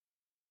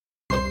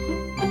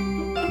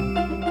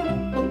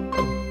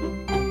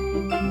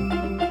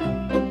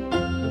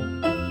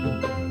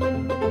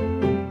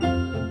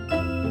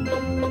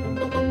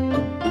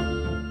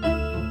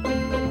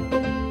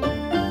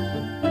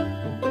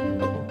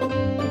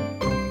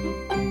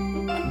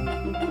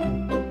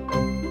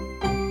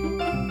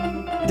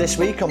This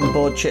week on the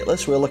Board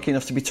Shitlist, we're lucky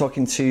enough to be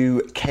talking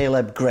to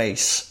Caleb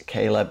Grace.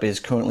 Caleb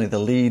is currently the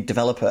lead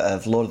developer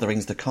of Lord of the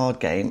Rings, the card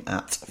game,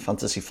 at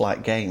Fantasy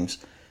Flight Games.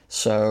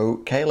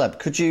 So, Caleb,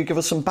 could you give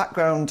us some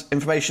background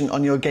information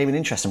on your gaming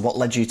interest and what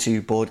led you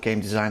to board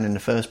game design in the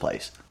first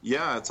place?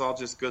 Yeah, it's all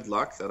just good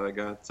luck that I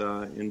got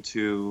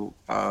into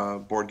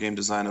board game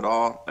design at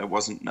all. It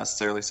wasn't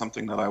necessarily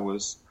something that I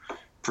was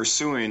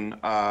pursuing.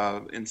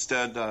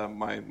 Instead,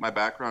 my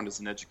background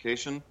is in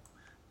education.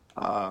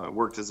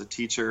 Worked as a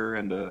teacher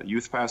and a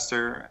youth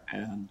pastor,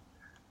 and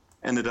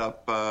ended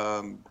up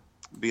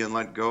being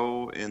let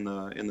go in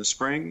the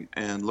spring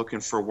and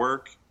looking for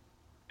work.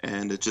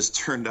 And it just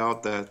turned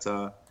out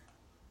that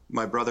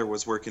my brother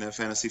was working at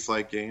Fantasy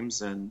Flight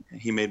Games, and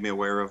he made me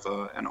aware of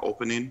an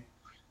opening.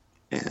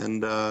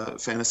 And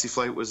Fantasy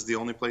Flight was the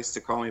only place to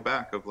call me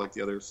back of like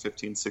the other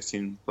 15,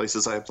 16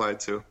 places I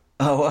applied to.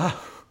 Oh, wow.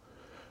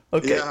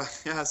 Okay.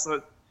 Yeah.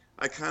 So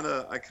I kind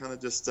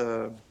of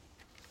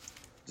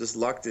just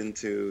lucked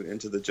into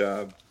the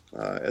job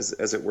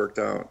as it worked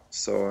out.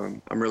 So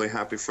I'm really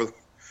happy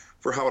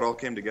for how it all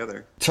came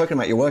together. Talking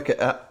about your work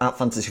at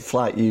Fantasy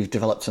Flight, you've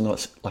developed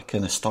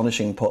an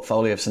astonishing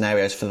portfolio of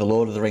scenarios for the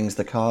Lord of the Rings,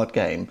 the card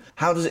game.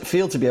 How does it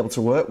feel to be able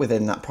to work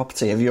within that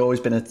property? Have you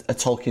always been a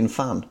Tolkien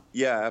fan?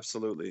 Yeah,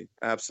 absolutely.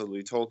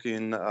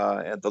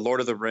 Tolkien, the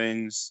Lord of the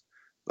Rings,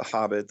 the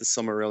Hobbit, the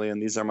Silmarillion,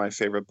 these are my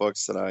favorite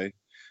books that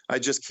I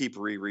just keep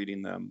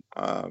rereading them.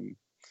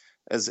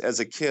 As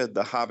a kid,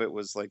 The Hobbit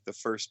was like the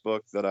first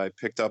book that I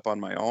picked up on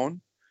my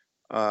own.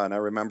 And I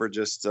remember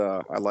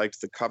I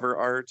liked the cover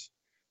art.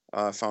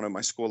 Found it in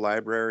my school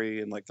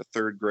library in like the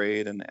third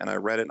grade, and I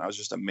read it and I was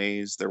just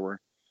amazed. There were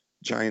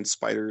giant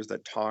spiders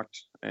that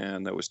talked,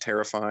 and that was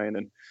terrifying.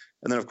 And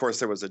then of course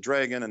there was a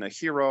dragon and a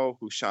hero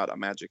who shot a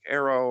magic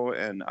arrow,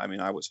 and I mean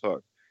I was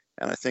hooked.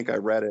 And I think I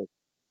read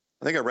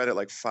it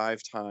like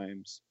 5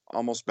 times,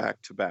 almost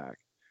back to back,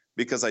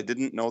 because I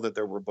didn't know that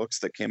there were books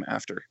that came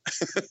after.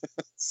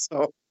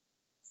 So,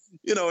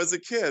 as a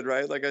kid,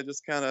 right? Like I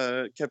just kind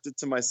of kept it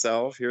to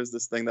myself. Here's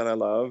this thing that I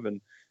love. And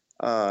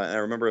I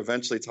remember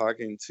eventually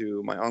talking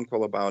to my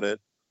uncle about it.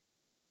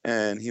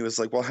 And he was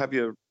like, well, have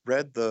you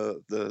read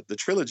the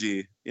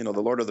trilogy, the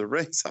Lord of the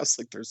Rings? I was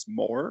like, there's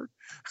more.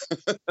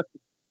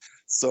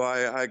 So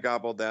I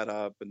gobbled that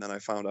up. And then I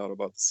found out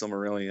about the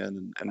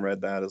Silmarillion and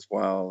read that as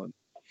well.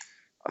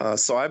 And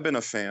so I've been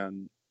a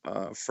fan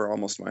for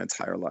almost my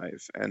entire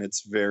life, and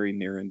it's very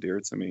near and dear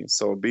to me.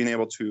 So being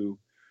able to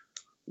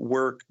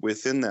work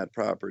within that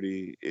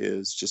property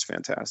is just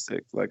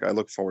fantastic. Like I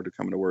look forward to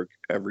coming to work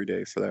every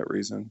day for that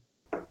reason.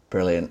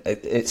 Brilliant.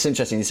 It's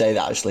interesting you say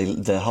that, actually.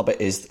 The Hobbit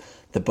is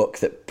the book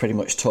that pretty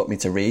much taught me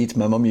to read.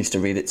 My mum used to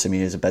read it to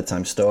me as a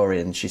bedtime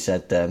story, and she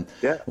said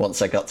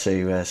once I got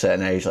to a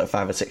certain age, like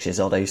 5 or 6 years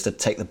old, I used to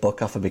take the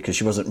book off her because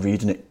she wasn't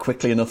reading it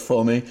quickly enough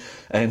for me,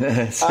 and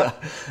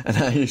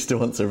I used to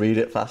want to read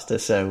it faster,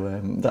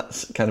 so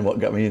that's kind of what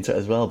got me into it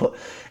as well. But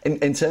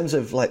in terms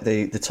of like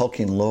the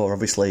Tolkien lore,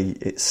 obviously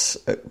it's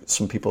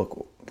some people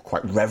are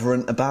quite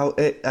reverent about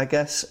it, I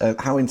guess.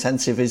 How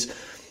intensive is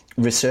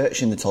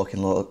researching the Tolkien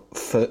lore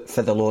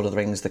for the Lord of the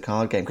Rings, the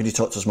card game? Could you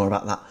talk to us more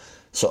about that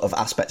sort of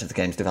aspect of the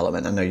game's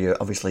development? I know you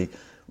obviously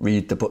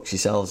read the books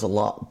yourselves a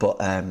lot,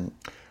 but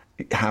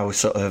how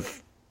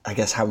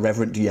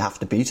reverent do you have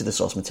to be to the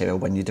source material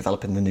when you're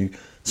developing the new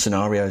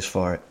scenarios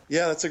for it?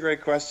 Yeah, that's a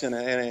great question,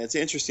 and it's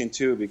interesting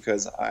too,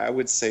 because I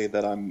would say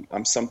that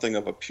I'm something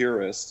of a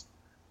purist.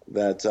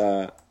 That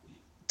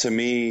to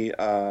me,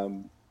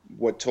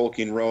 what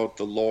Tolkien wrote,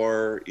 the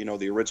lore,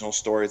 the original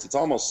stories, it's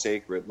almost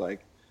sacred.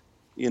 Like,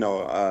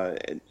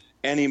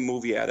 any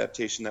movie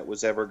adaptation that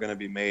was ever going to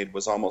be made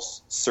was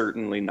almost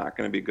certainly not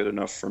going to be good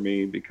enough for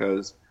me,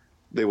 because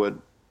they would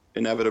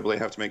inevitably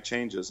have to make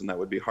changes, and that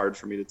would be hard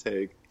for me to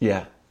take.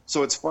 Yeah.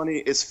 So it's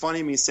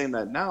funny me saying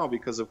that now,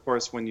 because of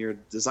course when you're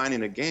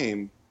designing a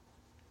game,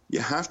 you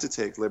have to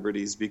take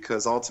liberties,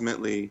 because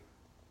ultimately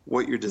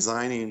what you're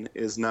designing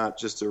is not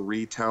just a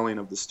retelling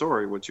of the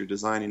story. What you're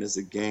designing is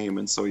a game,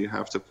 and so you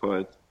have to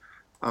put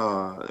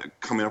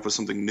coming up with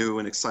something new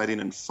and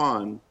exciting and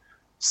fun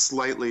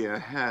slightly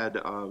ahead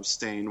of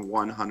staying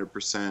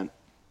 100%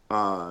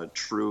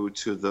 true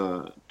to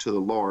the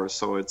lore.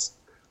 So it's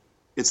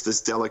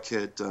this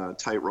delicate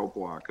tightrope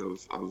walk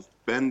of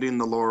bending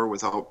the lore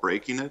without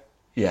breaking it.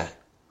 Yeah.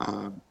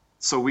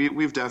 So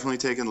we've definitely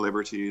taken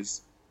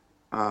liberties,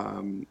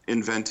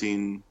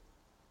 inventing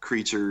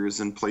creatures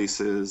and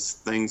places,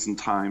 things and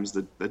times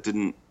that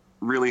didn't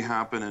really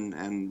happen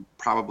and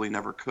probably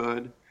never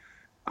could.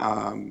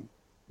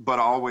 But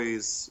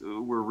always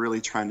we're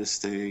really trying to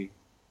stay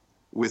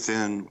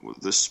within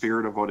the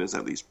spirit of what is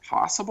at least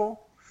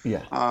possible.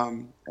 Yeah.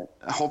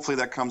 Hopefully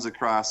that comes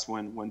across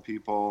when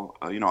people,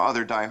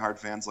 other diehard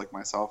fans like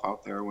myself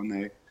out there, when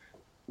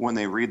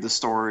they read the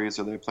stories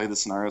or they play the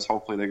scenarios,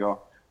 hopefully they go,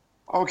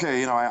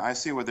 okay, I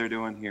see what they're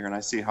doing here, and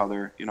I see how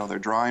they're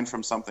drawing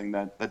from something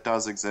that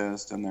does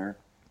exist, and they're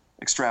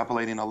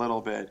extrapolating a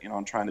little bit,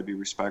 and trying to be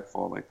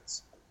respectful. Like,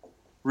 it's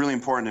really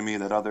important to me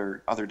that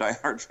other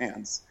diehard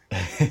fans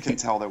can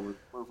tell that we're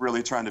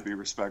really trying to be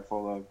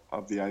respectful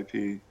of the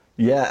IP.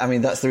 Yeah, I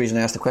mean, that's the reason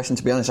I asked the question.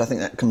 To be honest, I think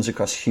that comes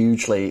across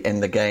hugely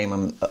in the game.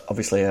 I'm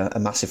obviously a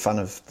massive fan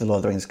of the Lord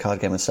of the Rings card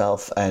game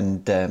myself,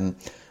 and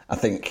I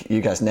think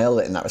you guys nailed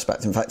it in that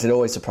respect. In fact, it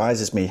always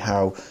surprises me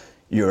how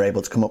you're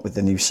able to come up with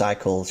the new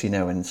cycles,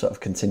 and sort of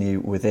continue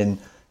within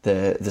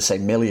the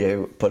same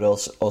milieu, but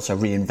also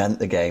reinvent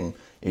the game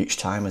each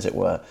time, as it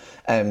were.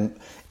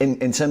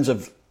 In terms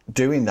of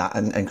doing that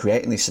and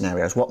creating these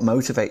scenarios, what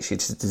motivates you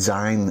to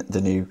design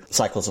the new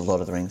cycles of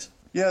Lord of the Rings?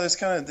 Yeah, there's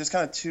kind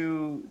of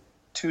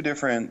two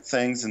different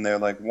things in there.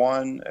 Like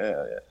one,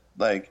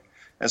 like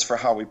as for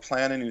how we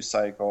plan a new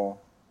cycle,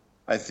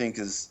 I think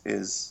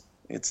is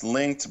it's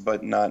linked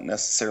but not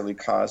necessarily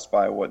caused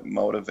by what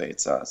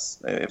motivates us,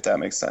 if that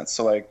makes sense.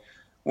 So like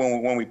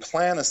when we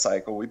plan a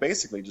cycle, we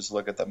basically just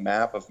look at the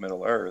map of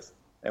Middle Earth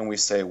and we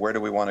say, where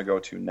do we want to go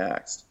to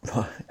next?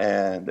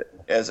 And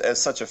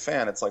as such a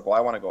fan, it's like, well,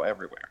 I want to go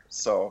everywhere.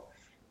 So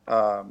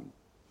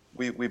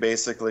we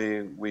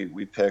basically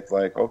pick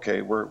like,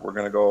 okay, we're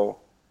going to go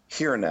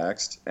here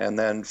next, and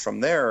then from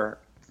there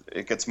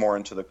it gets more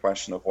into the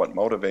question of what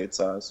motivates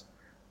us,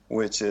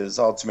 which is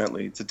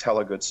ultimately to tell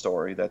a good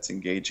story that's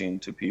engaging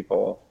to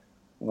people,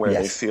 where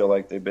they feel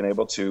like they've been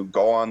able to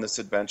go on this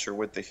adventure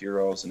with the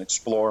heroes and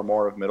explore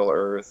more of Middle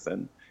Earth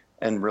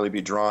and really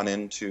be drawn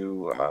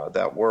into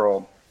that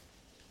world.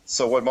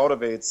 So what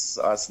motivates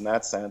us in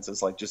that sense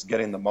is like just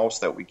getting the most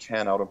that we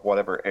can out of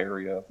whatever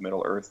area of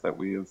Middle Earth that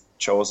we've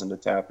chosen to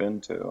tap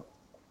into.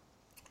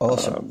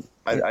 Awesome.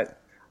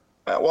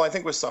 I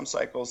think with some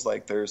cycles,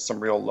 like there's some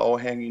real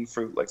low-hanging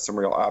fruit, like some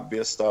real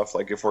obvious stuff.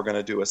 Like if we're going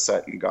to do a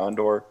set in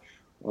Gondor,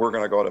 we're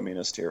going to go to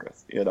Minas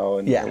Tirith,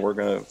 and we're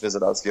going to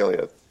visit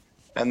Osgiliath.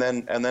 And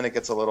then it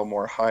gets a little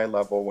more high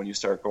level when you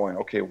start going,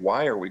 okay,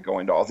 why are we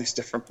going to all these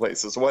different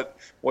places?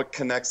 What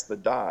connects the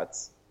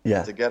dots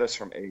to get us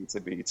from A to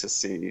B to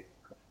C?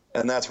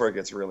 And that's where it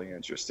gets really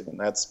interesting.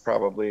 That's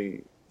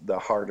probably the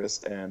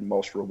hardest and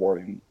most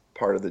rewarding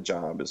part of the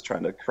job, is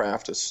trying to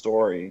craft a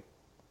story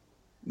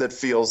that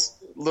feels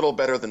a little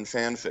better than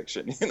fan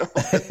fiction,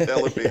 that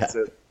elevates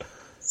it.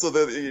 So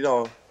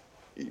that,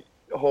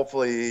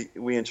 hopefully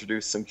we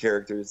introduce some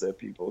characters that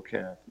people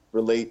can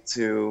relate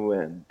to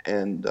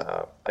and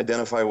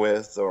identify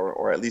with,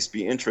 or at least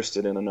be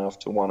interested in enough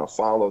to want to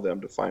follow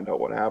them to find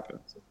out what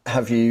happens.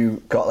 Have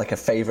you got like a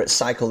favourite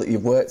cycle that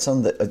you've worked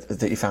on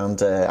that you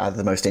found either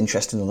the most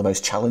interesting or the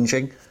most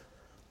challenging?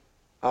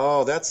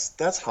 Oh,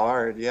 that's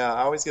hard. Yeah,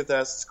 I always get to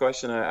ask this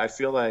question. I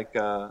feel like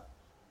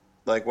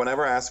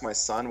whenever I ask my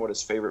son what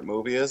his favorite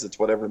movie is, it's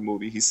whatever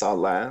movie he saw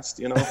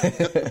last,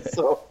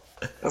 So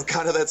I'm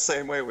kind of that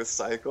same way with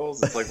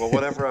cycles. It's like, well,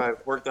 whatever I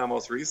worked on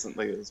most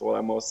recently is what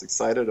I'm most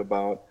excited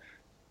about.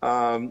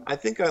 I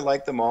think I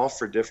like them all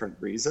for different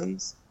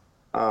reasons.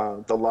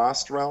 The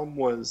Lost Realm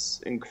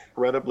was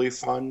incredibly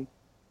fun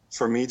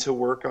for me to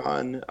work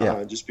on,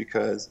 just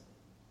because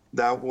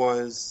that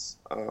was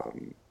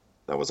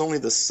only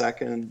the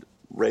second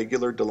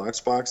regular deluxe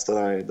box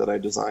that I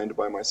designed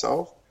by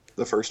myself.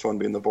 The first one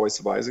being The Voice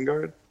of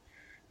Isengard.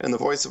 And The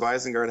Voice of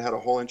Isengard had a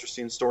whole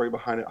interesting story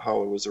behind it,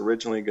 how it was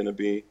originally going to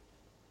be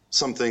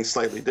something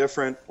slightly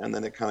different, and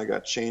then it kind of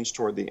got changed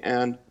toward the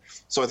end.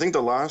 So I think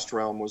The Lost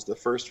Realm was the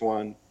first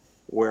one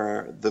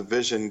where the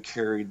vision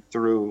carried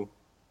through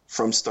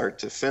from start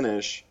to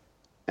finish,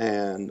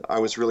 and I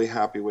was really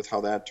happy with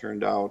how that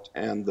turned out,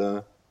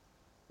 and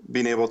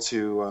being able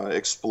to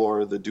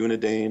explore the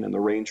Dunedain and the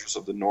Rangers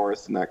of the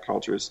North and that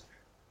culture is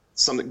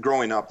something.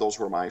 Growing up, those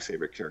were my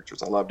favorite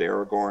characters. I loved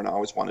Aragorn. I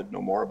always wanted to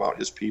know more about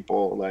his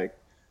people. Like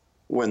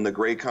when the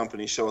Grey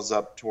Company shows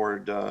up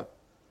toward the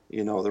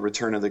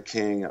Return of the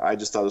King, I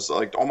just thought it was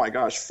like, oh my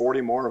gosh,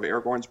 40 more of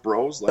Aragorn's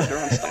bros, like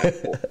they're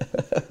unstoppable.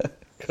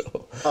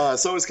 Cool.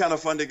 So it was kind of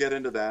fun to get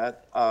into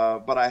that.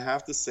 But I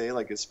have to say,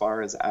 like as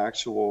far as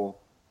actual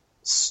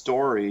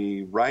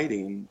story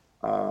writing,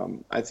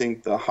 I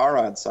think the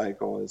Harad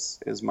cycle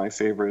is my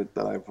favorite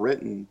that I've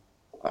written,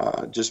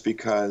 just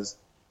because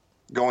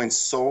going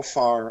so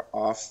far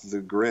off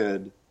the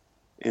grid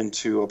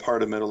into a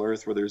part of Middle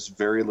Earth where there's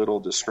very little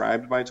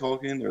described by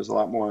Tolkien, there's a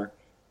lot more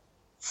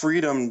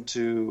freedom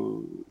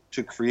to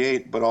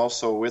create, but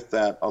also with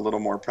that a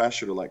little more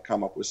pressure to like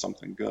come up with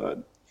something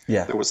good.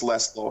 Yeah, there was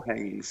less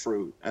low-hanging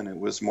fruit, and it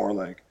was more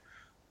like,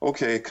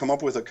 okay, come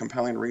up with a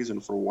compelling reason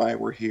for why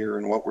we're here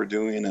and what we're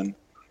doing, and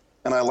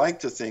I like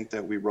to think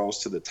that we rose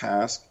to the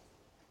task,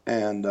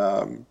 and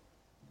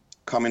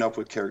coming up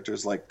with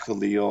characters like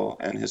Khalil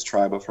and his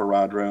tribe of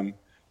Haradrim,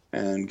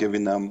 and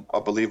giving them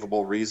a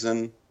believable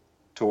reason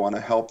to want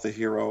to help the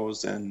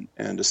heroes and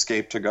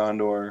escape to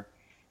Gondor.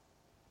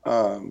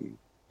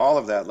 All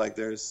of that, like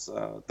there's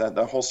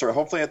that whole story.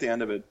 Hopefully at the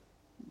end of it,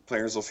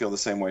 players will feel the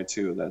same way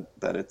too,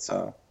 that it's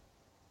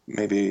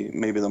maybe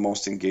the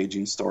most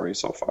engaging story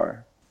so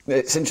far.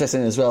 It's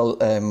interesting as well,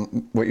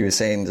 what you were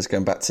saying, just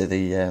going back to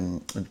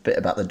the bit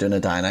about the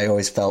Dunedain. I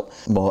always felt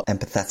more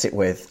empathetic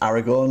with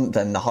Aragorn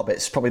than the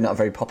Hobbits. Probably not a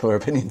very popular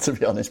opinion, to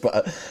be honest,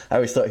 but I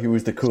always thought he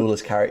was the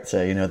coolest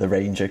character, you know, the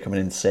ranger coming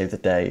in to save the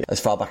day. As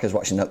far back as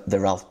watching the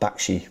Ralph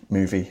Bakshi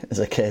movie as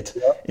a kid,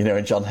 you know,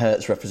 and John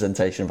Hurt's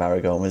representation of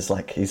Aragorn was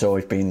like, he's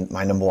always been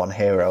my number one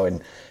hero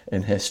in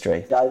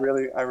history. Yeah,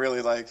 I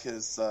really like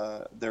his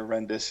their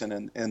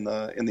rendition in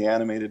the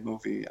animated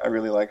movie. I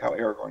really like how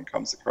Aragorn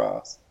comes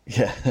across.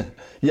 Yeah,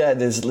 yeah.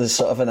 There's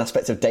sort of an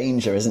aspect of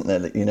danger, isn't there?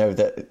 That, you know,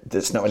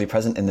 that's not really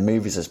present in the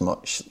movies as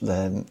much.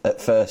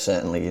 At first,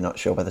 certainly, you're not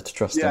sure whether to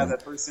trust him. Yeah,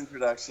 that first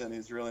introduction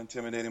is real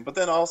intimidating. But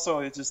then also,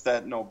 it's just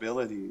that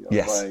nobility. Of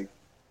yes. Like,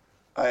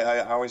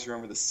 I always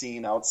remember the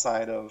scene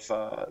outside of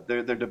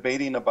they're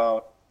debating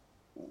about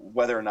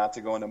whether or not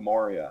to go into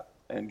Moria,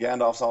 and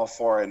Gandalf's all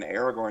for it, and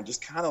Aragorn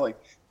just kind of like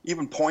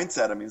even points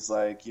at him. He's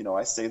like, you know,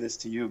 I say this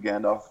to you,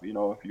 Gandalf. You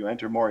know, if you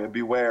enter Moria,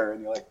 beware.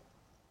 And you're like,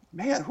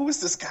 man, who is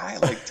this guy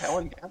like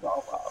telling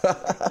Gandalf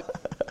out?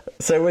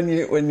 So when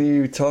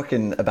you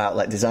talking about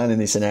like designing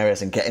these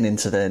scenarios and getting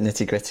into the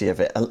nitty gritty of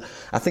it,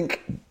 I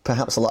think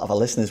perhaps a lot of our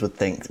listeners would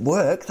think,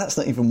 work? That's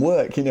not even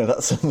work. You know,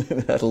 that's something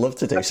that I'd love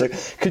to do. So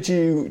could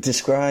you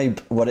describe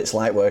what it's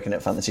like working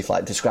at Fantasy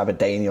Flight? Describe a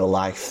day in your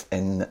life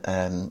at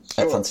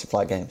Fantasy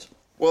Flight Games.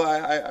 Well,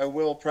 I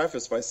will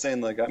preface by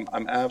saying, like,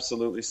 I'm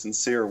absolutely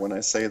sincere when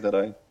I say that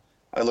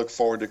I look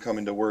forward to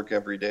coming to work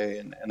every day,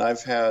 and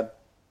I've had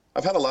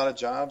a lot of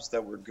jobs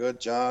that were good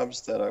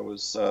jobs that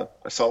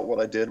I felt what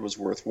I did was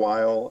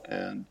worthwhile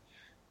and,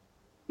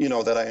 you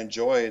know, that I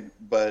enjoyed.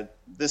 But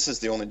this is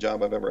the only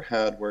job I've ever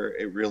had where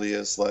it really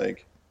is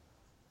like,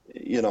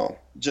 you know,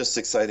 just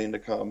exciting to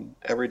come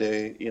every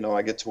day. You know,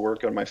 I get to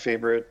work on my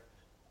favorite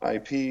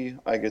IP.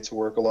 I get to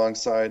work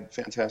alongside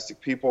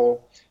fantastic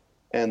people.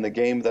 And the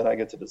game that I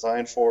get to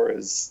design for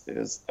is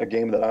a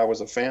game that I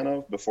was a fan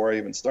of before I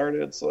even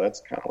started. So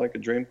that's kind of like a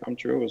dream come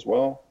true as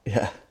well.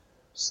 Yeah.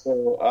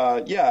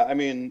 So, yeah, I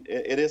mean,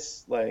 it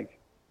is like,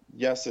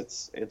 yes,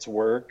 it's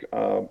work,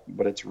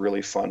 but it's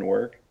really fun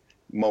work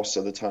most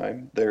of the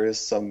time. There is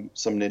some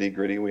nitty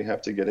gritty we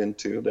have to get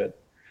into that,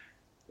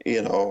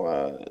 you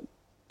know,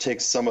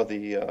 takes some of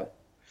the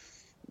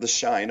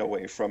shine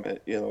away from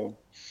it, you know.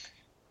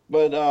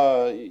 But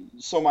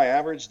so my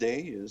average day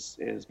is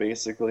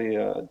basically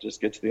just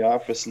get to the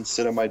office and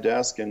sit at my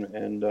desk,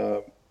 and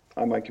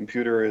on my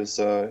computer is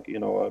you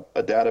know,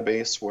 a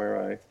database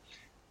where I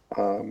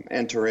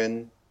enter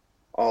in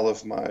all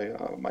of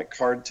my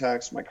card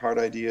text, my card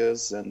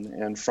ideas,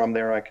 and from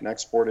there I can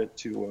export it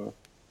to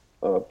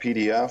a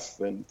PDF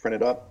and print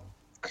it up,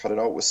 cut it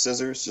out with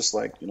scissors, just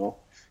like, you know,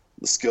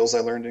 the skills I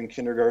learned in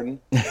kindergarten,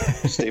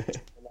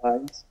 staple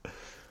lines,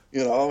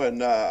 you know,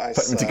 and I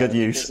put them to good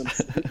use.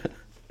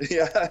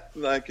 Yeah,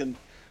 I can.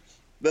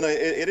 Then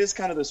it is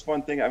kind of this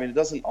fun thing. I mean, it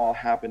doesn't all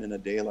happen in a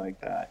day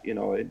like that. You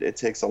know, it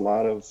takes a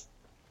lot of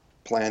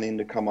planning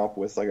to come up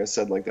with, like I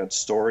said, like that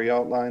story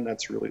outline.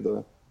 That's really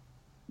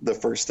the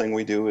first thing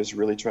we do is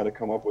really try to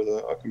come up with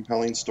a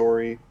compelling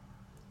story,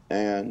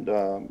 and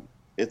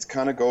it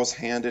kind of goes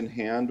hand in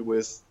hand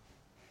with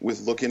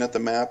looking at the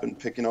map and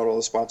picking out all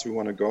the spots we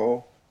want to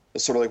go.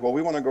 It's sort of like, well,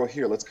 we want to go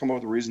here. Let's come up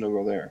with a reason to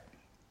go there.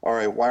 All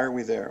right, why are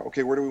we there?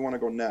 Okay, where do we want to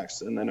go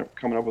next? And then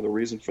coming up with a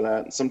reason for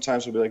that. And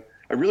sometimes we'll be like,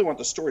 I really want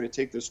the story to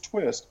take this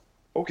twist.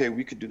 Okay,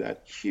 we could do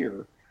that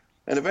here.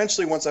 And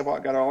eventually, once I've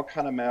got it all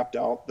kind of mapped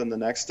out, then the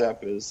next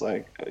step is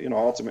like, you know,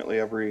 ultimately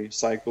every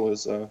cycle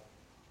is a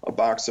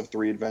box of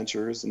 3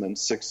 adventures and then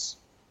 6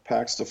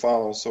 packs to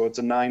follow. So it's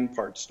a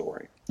 9-part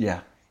story.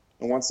 Yeah.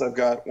 And once I've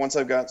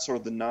got sort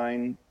of the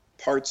 9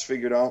 parts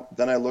figured out,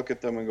 then I look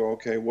at them and go,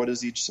 okay, what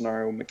is each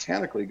scenario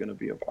mechanically going to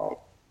be about?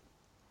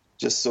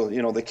 Just so,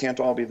 you know, they can't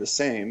all be the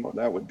same.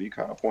 That would be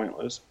kind of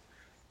pointless.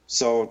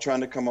 So trying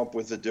to come up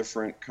with a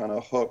different kind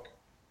of hook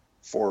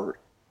for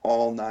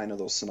all 9 of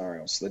those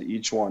scenarios so that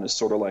each one is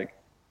sort of like,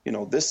 you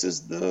know, this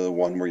is the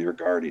one where you're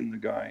guarding the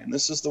guy, and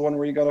this is the one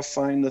where you got to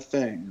find the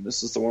thing, and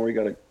this is the one where you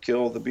got to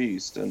kill the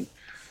beast. And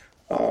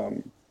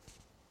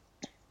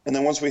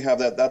then once we have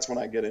that, that's when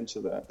I get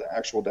into the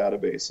actual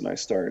database and I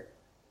start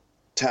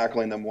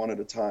tackling them one at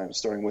a time,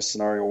 starting with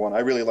scenario 1. I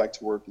really like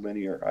to work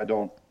linear. I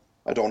don't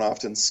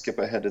often skip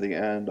ahead to the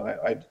end.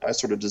 I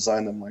sort of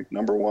design them like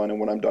number 1, and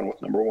when I'm done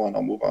with number 1,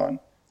 I'll move on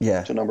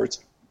to number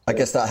 2. I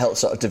guess that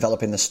helps sort of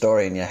developing the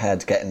story in your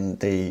head, getting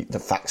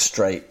the facts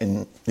straight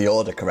in the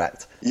order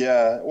correct.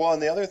 Yeah, well,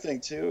 and the other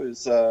thing too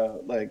is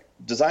like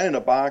designing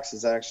a box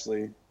is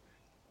actually,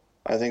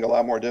 I think, a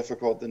lot more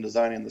difficult than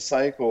designing the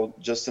cycle,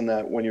 just in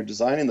that when you're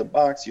designing the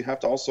box, you have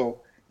to also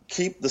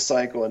keep the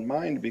cycle in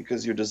mind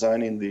because you're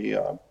designing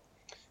the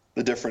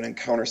different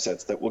encounter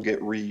sets that will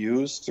get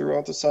reused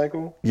throughout the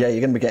cycle. Yeah,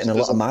 you're going to be getting a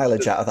lot of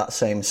mileage out of that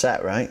same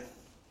set, right?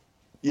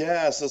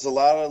 Yeah, so there's a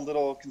lot of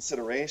little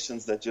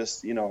considerations that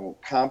just, you know,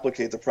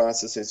 complicate the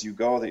process as you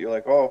go, that you're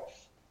like, oh,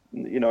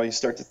 you know, you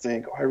start to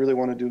think, oh, I really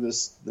want to do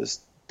this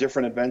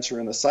different adventure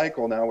in the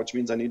cycle now, which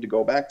means I need to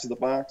go back to the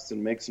box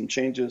and make some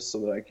changes so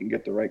that I can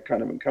get the right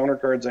kind of encounter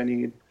cards I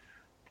need.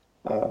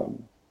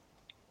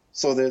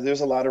 So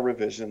there's a lot of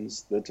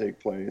revisions that take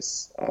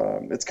place.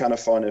 It's kind of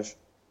fun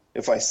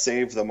if I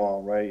save them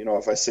all, right?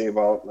 If I save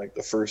out like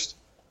the first,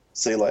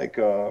 say like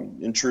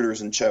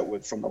Intruders in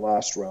Chetwood from the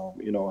Lost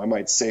Realm, I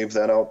might save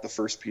that out, the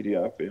first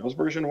PDF. It was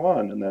version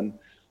 1, and then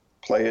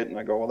play it, and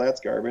I go, well, that's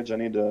garbage. I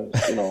need to,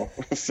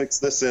 fix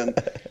this in.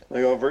 And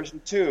I go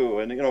version 2,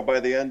 and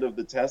by the end of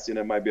the testing,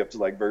 it might be up to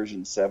like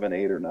version 7,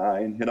 8, or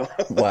 9.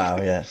 Wow,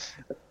 yeah.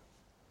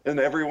 And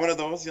every one of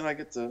those, I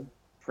get to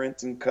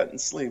print and cut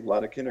and sleeve. A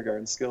lot of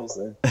kindergarten skills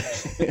there.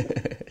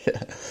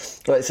 Yeah.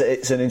 Well,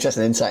 it's an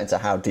interesting insight into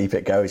how deep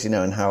it goes,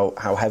 and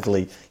how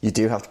heavily you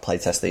do have to play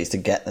test these to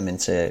get them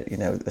into,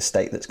 the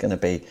state that's going to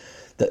be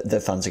that the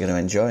fans are going to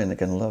enjoy and they're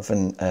going to love.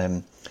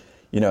 And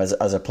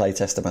as a play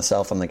tester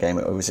myself on the game,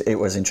 it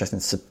was interesting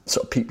to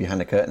sort of peek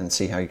behind the curtain and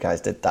see how you guys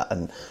did that.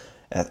 And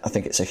I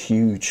think it's a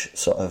huge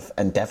sort of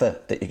endeavour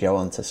that you go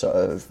on to sort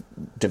of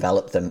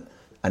develop them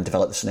and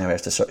develop the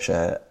scenarios to such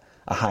a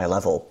higher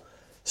level,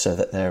 so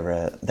that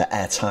they're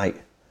airtight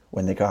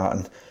when they go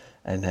out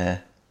and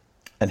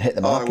hit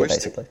the market,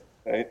 basically.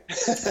 Right?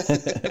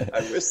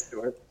 I wish they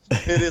were.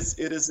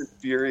 It is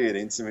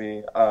infuriating to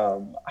me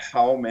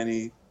how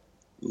many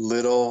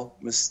little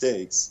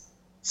mistakes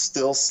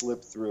still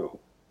slip through.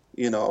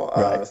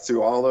 Right.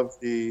 Through all of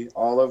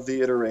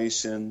the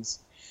iterations,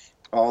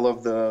 all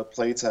of the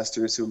play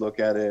testers who look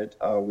at it.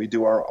 We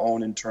do our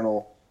own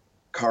internal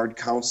card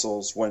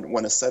councils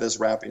when a set is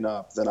wrapping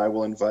up. Then I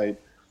will invite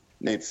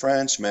Nate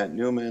French, Matt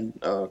Newman,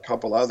 a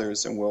couple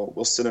others, and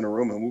we'll sit in a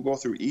room and we'll go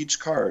through each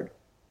card,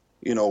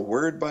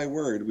 word by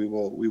word. We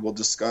will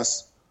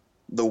discuss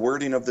the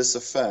wording of this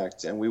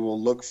effect, and we will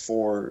look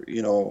for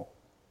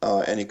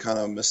any kind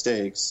of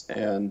mistakes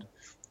and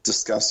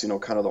discuss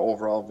kind of the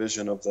overall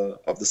vision of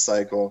the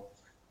cycle.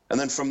 And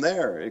then from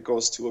there it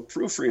goes to a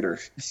proofreader,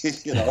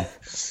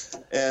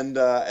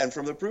 and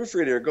from the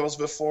proofreader it goes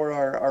before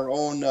our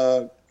own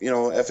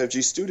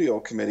FFG studio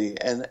committee,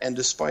 and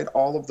despite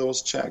all of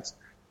those checks,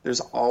 there's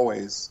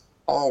always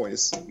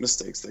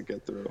mistakes that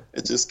get through.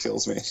 It just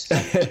kills me.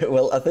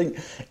 Well, I think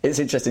it's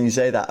interesting you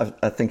say that.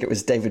 I think it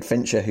was David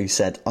Fincher who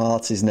said,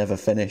 art is never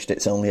finished,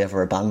 it's only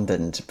ever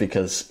abandoned,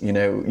 because,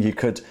 you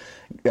could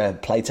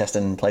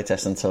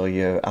playtest until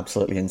you're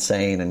absolutely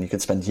insane, and you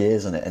could spend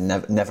years on it and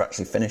never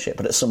actually finish it.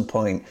 But at some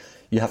point,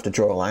 you have to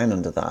draw a line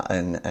under that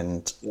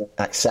and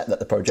accept that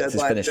the project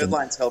is finished.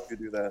 Deadlines help you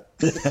do that.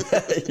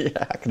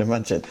 Yeah, I can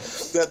imagine.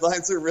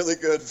 Deadlines are really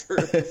good for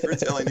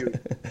telling you.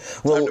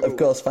 Well, of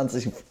course,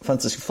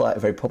 Fantasy Flight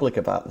are very public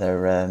about their,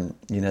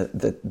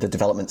 the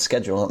development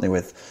schedule, aren't they?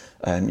 With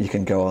you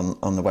can go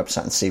on the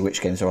website and see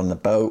which games are on the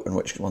boat and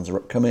which ones are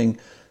upcoming.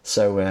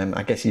 So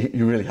I guess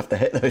you really have to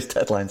hit those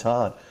deadlines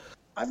hard.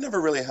 I've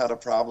never really had a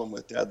problem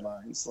with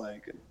deadlines.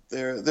 Like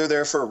they're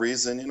there for a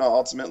reason.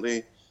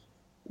 Ultimately,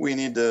 we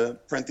need to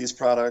print these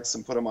products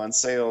and put them on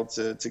sale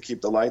to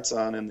keep the lights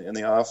on in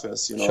the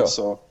office. Sure.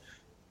 So,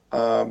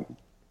 and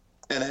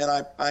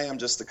I am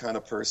just the kind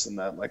of person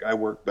that like I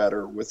work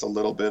better with a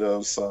little bit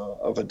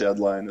of a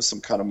deadline as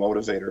some kind of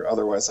motivator.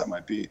 Otherwise, I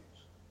might be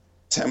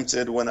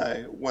tempted when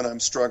I'm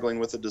struggling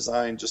with a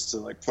design just to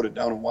like put it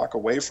down and walk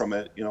away from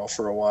it,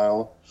 for a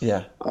while.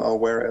 Yeah.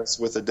 Whereas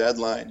with a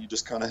deadline, you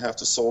just kind of have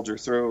to soldier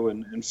through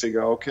and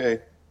figure, okay,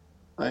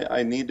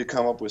 I need to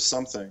come up with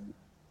something.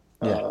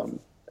 Yeah.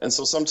 And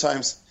so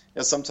sometimes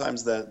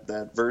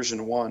that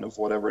version 1 of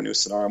whatever new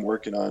scenario I'm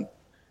working on,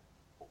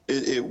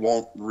 it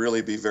won't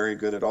really be very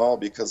good at all,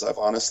 because I've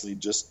honestly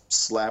just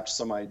slapped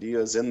some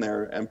ideas in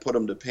there and put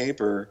them to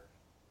paper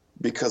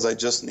because I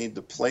just need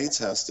to play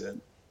test it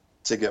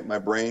to get my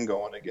brain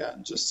going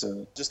again, just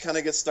kind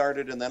of get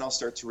started. And then I'll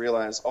start to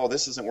realize, oh,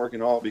 this isn't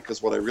working at all,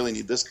 because what I really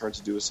need this card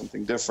to do is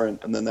something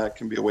different. And then that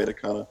can be a way to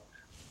kind of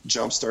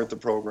jumpstart the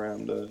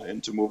program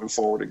into moving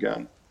forward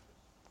again.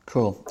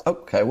 Cool.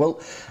 Okay.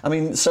 Well, I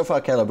mean, so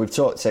far, Caleb, we've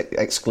talked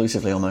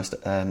exclusively almost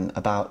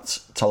about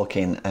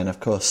Tolkien, and of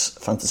course,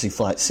 Fantasy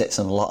Flight sits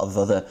on a lot of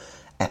other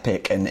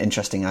epic and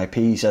interesting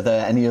IPs. Are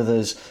there any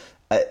others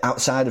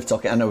outside of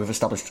Tolkien? I know we've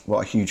established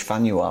what a huge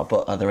fan you are,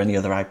 but are there any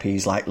other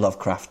IPs like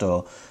Lovecraft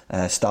or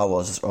Star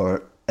Wars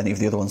or any of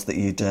the other ones that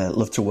you'd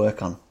love to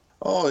work on?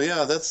 Oh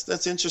yeah,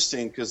 that's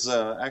interesting, because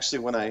actually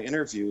when I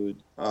interviewed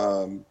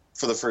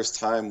for the first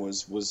time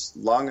was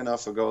long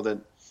enough ago that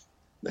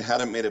they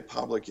hadn't made it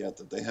public yet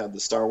that they had the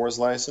Star Wars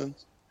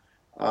license.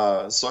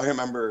 So I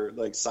remember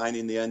like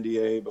signing the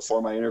NDA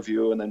before my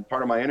interview, and then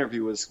part of my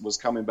interview was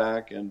coming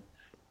back and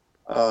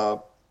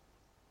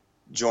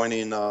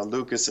joining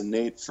Lucas and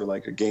Nate for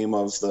like a game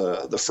of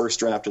the first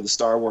draft of the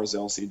Star Wars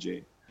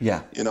LCG.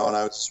 Yeah. And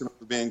I was sort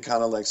of being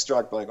kind of like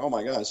struck, like, oh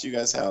my gosh, you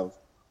guys have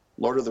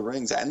Lord of the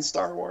Rings and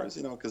Star Wars,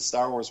 because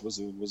Star Wars was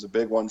a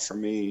big one for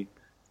me,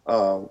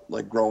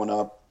 like growing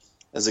up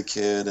as a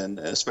kid, and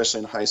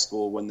especially in high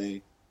school when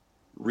they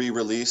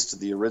re-released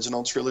the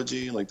original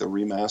trilogy, like the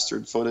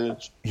remastered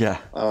footage. Yeah.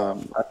 I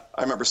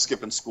remember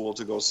skipping school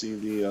to go see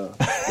the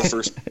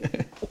first.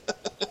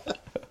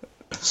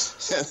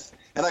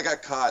 And I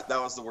got caught. That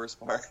was the worst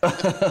part.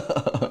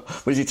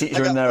 Was your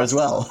teacher in there as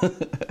well?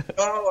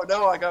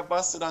 No, I got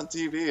busted on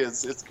TV.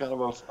 It's kind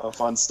of a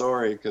fun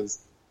story because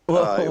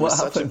Well, It what was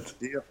such a happened?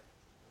 big deal.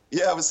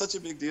 Yeah, it was such a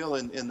big deal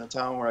in the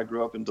town where I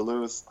grew up in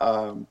Duluth,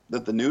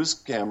 that the news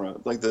camera,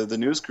 like the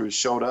news crews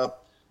showed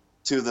up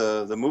to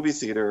the movie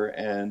theater,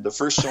 and the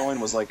first showing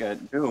was like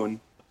at noon,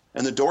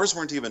 and the doors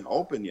weren't even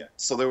open yet.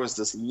 So there was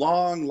this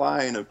long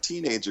line of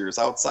teenagers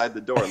outside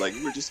the door. Like,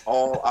 we were just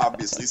all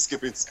obviously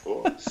skipping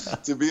school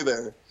to be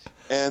there.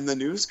 And the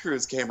news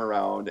crews came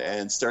around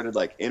and started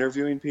like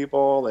interviewing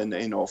people and,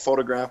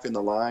 photographing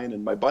the line.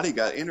 And my buddy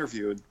got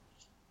interviewed.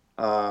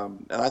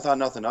 And I thought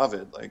nothing of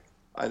it. Like,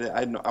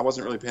 I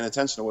wasn't really paying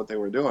attention to what they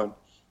were doing.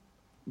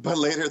 But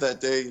later that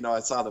day, I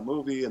saw the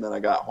movie, and then I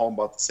got home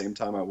about the same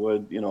time I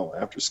would,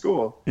 after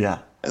school. Yeah.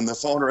 And the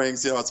phone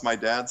rings, it's my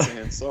dad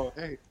saying, "So,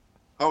 hey,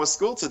 how was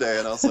school today?"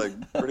 And I was like,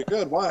 "Pretty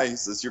good." "Why?" He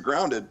says, "You're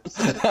grounded."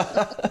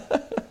 I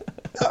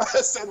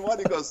said, "What?"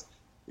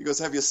 He goes,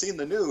 "Have you seen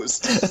the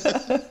news?"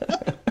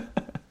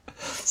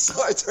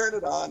 So I turn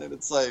it on, and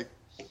it's like,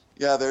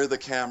 yeah, there the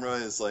camera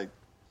is like,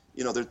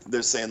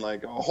 they're saying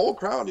like a whole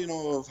crowd,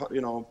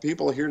 of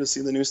people here to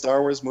see the new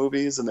Star Wars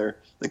movies, and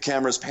the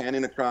camera's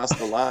panning across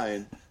the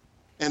line,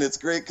 and it's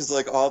great because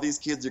like all these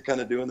kids are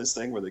kind of doing this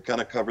thing where they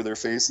kind of cover their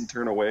face and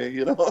turn away,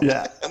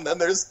 Yeah. And then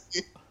there's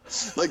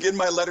like in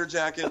my letter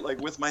jacket, like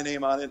with my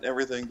name on it and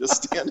everything,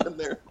 just standing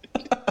there.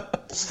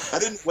 I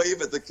didn't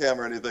wave at the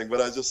camera or anything,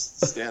 but I was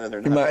just standing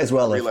there. You might as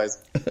well have.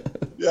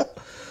 Yeah.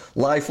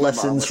 Life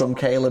lessons from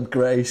Caleb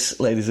Grace,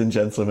 ladies and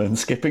gentlemen.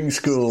 Skipping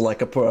school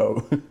like a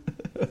pro.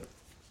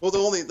 Well,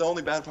 the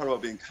only bad part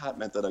about being caught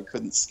meant that I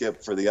couldn't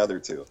skip for the other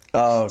two.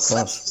 Oh, of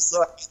course.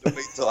 So I had to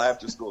wait till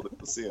after school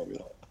to see them.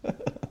 And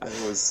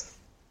it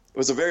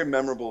was a very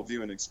memorable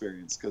viewing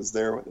experience because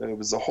it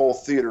was a whole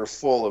theater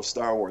full of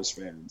Star Wars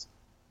fans.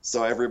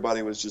 So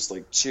everybody was just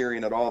like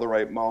cheering at all the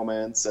right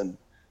moments, and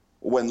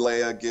when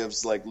Leia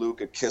gives like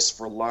Luke a kiss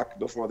for luck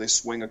before they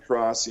swing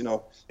across,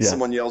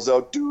 someone yells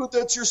out, "Dude,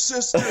 that's your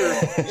sister!"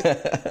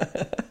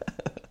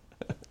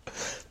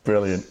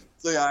 Brilliant.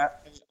 So yeah,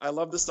 I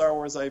love the Star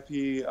Wars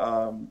IP.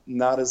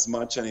 Not as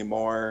much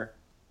anymore.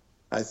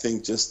 I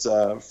think just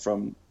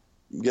from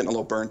getting a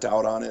little burnt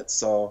out on it.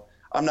 So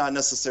I'm not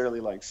necessarily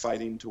like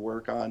fighting to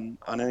work on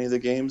any of the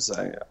games.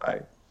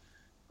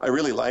 I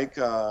really like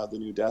the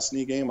new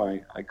Destiny game.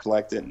 I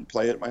collect it and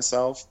play it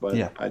myself, but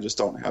yeah. I just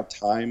don't have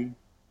time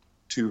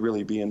to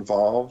really be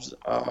involved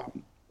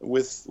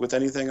with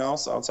anything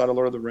else outside of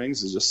Lord of the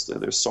Rings. Is just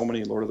there's so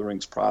many Lord of the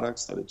Rings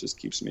products that it just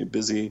keeps me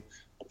busy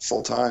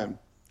full time.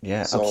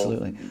 Yeah, so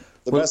absolutely.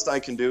 The best I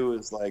can do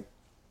is like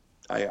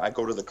I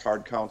go to the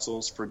card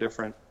councils for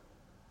different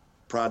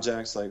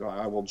projects. Like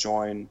I will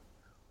join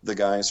the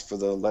guys for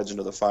the Legend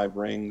of the Five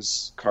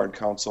Rings card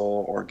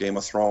council, or Game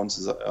of Thrones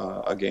is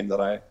a game that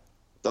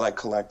I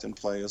collect and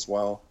play as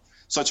well.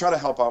 So I try to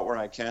help out where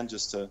I can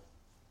just to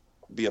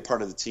be a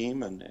part of the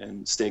team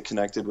and stay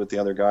connected with the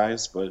other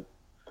guys. But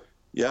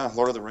yeah,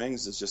 Lord of the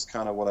Rings is just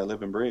kind of what I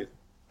live and breathe.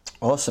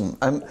 Awesome.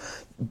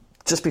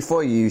 Just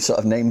before you sort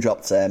of name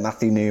dropped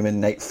Matthew Newman,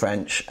 Nate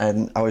French,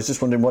 and I was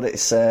just wondering what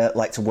it's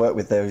like to work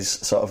with those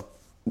sort of,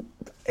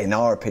 in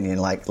our opinion,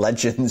 like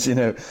legends,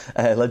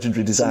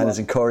 legendary designers,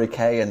 and Corey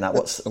Kay and that.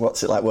 What's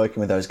it like working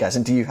with those guys?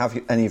 And do you have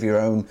any of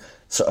your own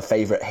sort of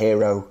favourite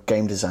hero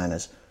game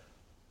designers?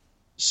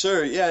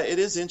 Sure. Yeah, it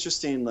is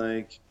interesting.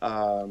 Like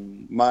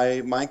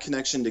my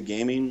connection to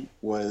gaming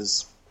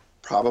was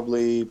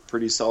probably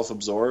pretty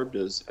self-absorbed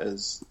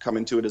as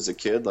coming to it as a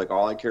kid. Like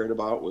all I cared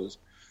about was,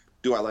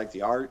 do I like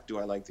the art? Do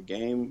I like the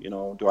game?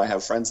 Do I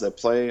have friends that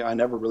play? I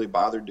never really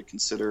bothered to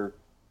consider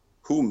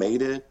who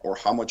made it or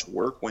how much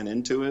work went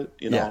into it.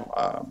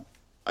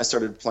 I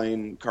started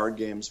playing card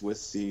games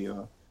with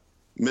the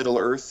Middle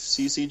Earth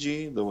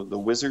CCG, the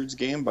Wizards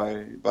game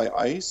by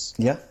ICE.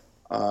 Yeah.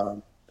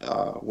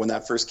 When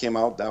that first came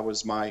out, that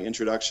was my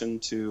introduction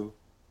to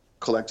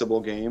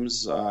collectible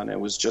games, and it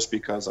was just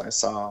because I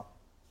saw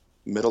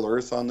Middle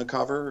Earth on the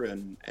cover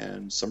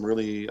and some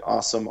really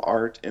awesome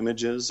art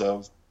images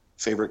of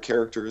favorite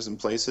characters and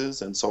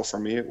places. And so for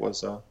me, it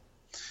was a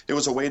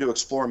way to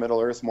explore Middle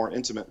Earth more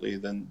intimately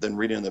than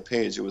reading the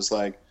page. It was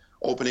like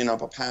opening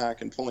up a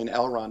pack and pulling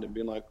Elrond and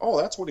being like, "Oh,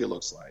 that's what he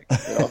looks like."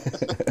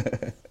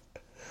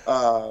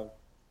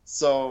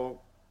 So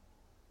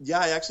yeah,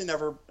 I actually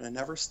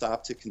never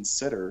stopped to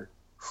consider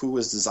who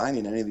was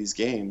designing any of these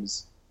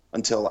games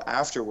until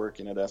after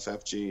working at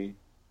FFG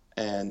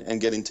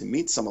and getting to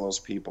meet some of those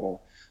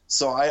people.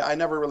 So I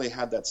never really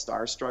had that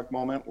starstruck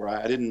moment where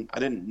I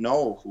didn't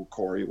know who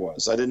Corey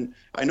was.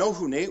 I know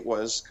who Nate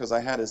was because I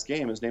had his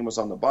game. His name was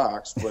on the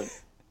box, but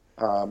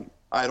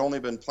I had only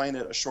been playing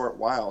it a short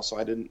while, so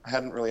I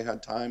hadn't really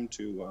had time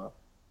to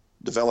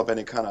develop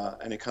any kind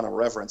of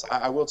reverence.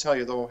 I will tell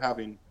you though,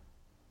 having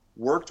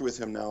worked with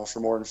him now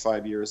for more than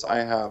 5 years, I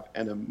have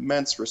an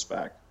immense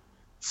respect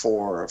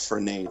for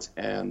Nate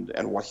and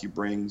what he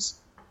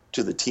brings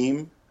to the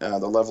team, the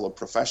level of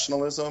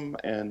professionalism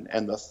and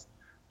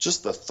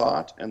just the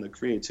thought and the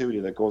creativity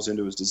that goes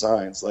into his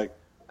designs. And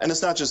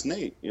it's not just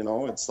Nate,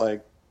 it's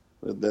like,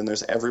 then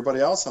there's everybody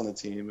else on the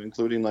team,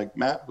 including like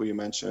Matt, who you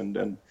mentioned,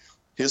 and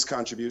his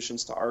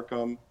contributions to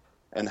Arkham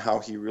and how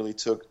he really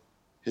took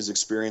his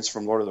experience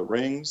from Lord of the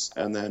Rings,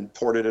 and then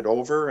ported it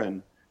over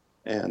and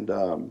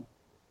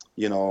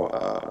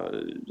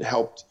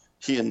helped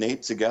he and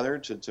Nate together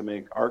to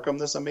make Arkham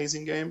this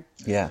amazing game.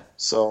 Yeah.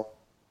 So,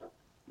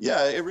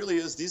 yeah, it really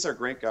is. These are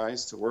great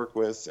guys to work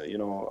with,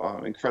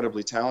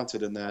 incredibly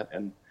talented in that.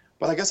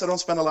 But I guess I don't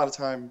spend a lot of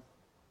time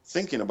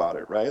thinking about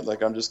it, right?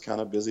 Like, I'm just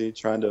kind of busy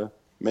trying to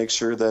make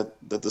sure that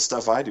the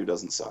stuff I do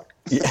doesn't suck.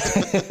 Yeah.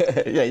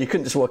 Yeah, you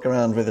couldn't just walk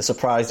around with a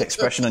surprised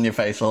expression on your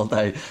face all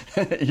day.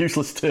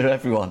 Useless to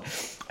everyone.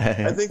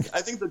 I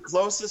think the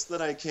closest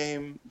that I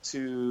came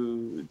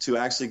to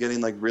actually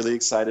getting like really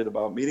excited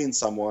about meeting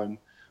someone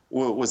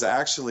was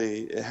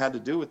actually, it had to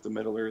do with the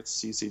Middle Earth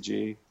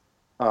CCG,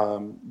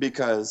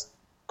 because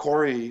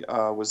Corey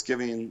was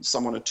giving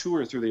someone a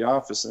tour through the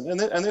office, and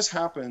this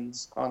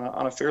happens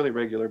on a fairly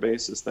regular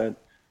basis, that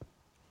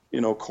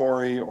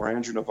Corey or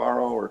Andrew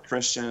Navarro or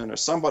Christian or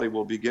somebody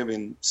will be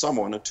giving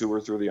someone a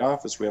tour through the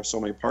office. We have so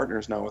many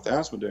partners now with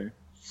Asmodee,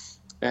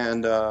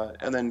 and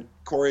then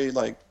Corey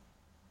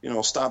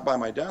stopped by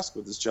my desk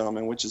with this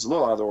gentleman, which is a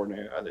little out of the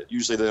ordinary.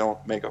 Usually they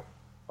don't make a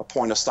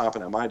point of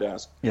stopping at my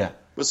desk. Yeah.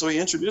 But so he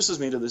introduces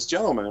me to this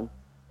gentleman,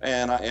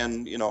 and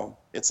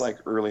it's like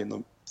early in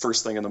the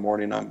first thing in the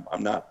morning.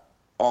 I'm not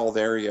all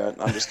there yet.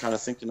 I'm just kind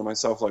of thinking to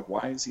myself, like,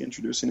 why is he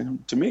introducing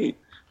him to me?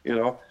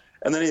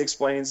 And then he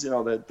explains,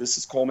 that this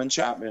is Coleman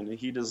Chapman, and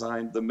he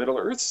designed the Middle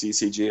Earth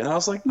CCG. And I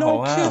was like,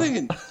 no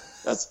kidding.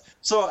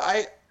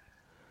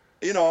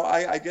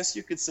 I guess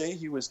you could say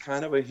he was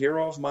kind of a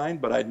hero of mine,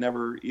 but I'd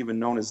never even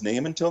known his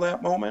name until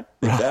that moment.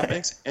 If that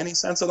makes any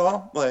sense at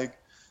all.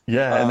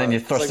 Yeah, and then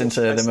you're thrust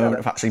into the moment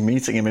of actually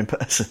meeting him in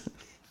person.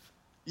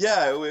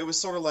 Yeah, it was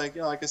sort of like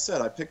I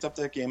said, I picked up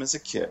that game as a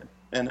kid,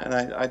 and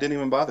I didn't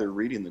even bother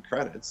reading the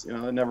credits. It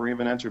never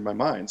even entered my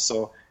mind.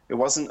 So it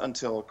wasn't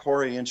until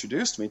Corey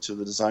introduced me to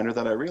the designer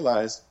that I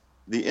realized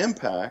the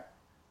impact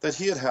that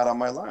he had on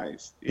my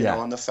life.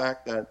 And the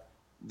fact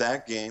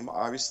that game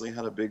obviously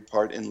had a big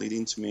part in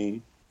leading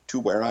me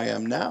to where I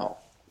am now.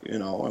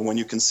 And when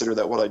you consider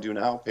that what I do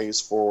now pays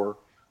for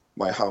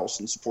my house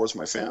and supports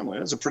my family,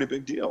 it's a pretty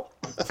big deal.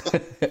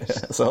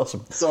 That's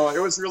awesome. So it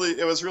was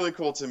really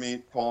cool to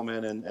meet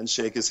Coleman and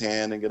shake his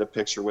hand and get a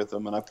picture with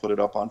him, and I put it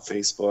up on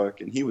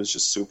Facebook, and he was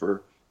just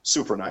super,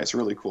 super nice,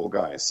 really cool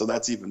guy. So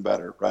that's even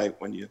better, right?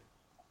 When you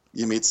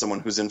meet someone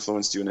who's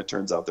influenced you and it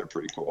turns out they're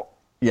pretty cool.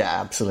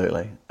 Yeah,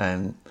 absolutely.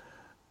 And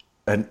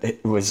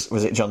it was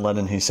it John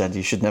Lennon who said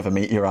you should never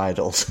meet your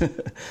idols?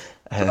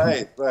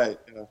 Right.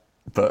 Yeah.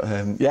 But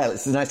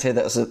it's nice to hear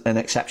that was an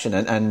exception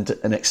and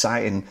an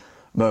exciting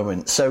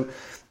moment. So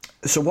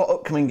what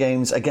upcoming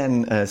games,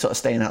 again, sort of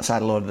staying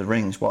outside of Lord of the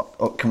Rings, what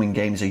upcoming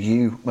games are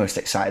you most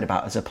excited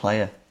about as a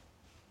player?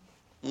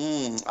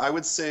 I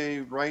would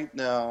say right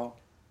now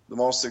the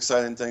most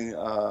exciting thing,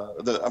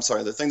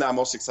 the thing that I'm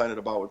most excited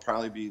about would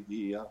probably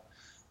be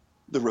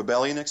the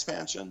Rebellion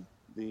expansion,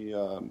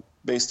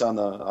 based on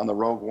the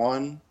Rogue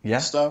One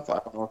stuff. I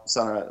don't know if it's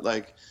on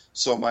right.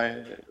 So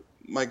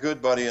my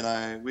good buddy and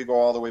I, we go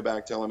all the way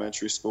back to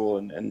elementary school,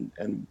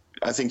 and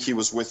I think he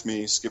was with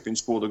me skipping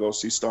school to go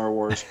see Star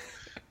Wars.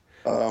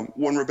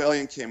 When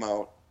Rebellion came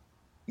out,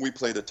 we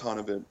played a ton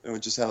of it, and we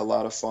just had a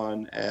lot of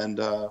fun,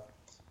 and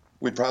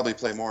we'd probably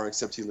play more,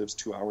 except he lives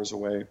 2 hours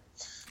away.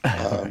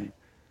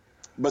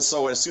 But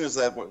so as soon as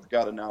that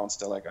got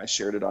announced, I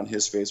shared it on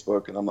his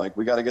Facebook, and I'm like,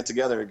 we got to get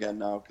together again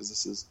now, because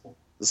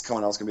this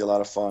coming out is going to be a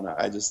lot of fun.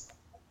 I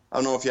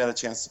don't know if you had a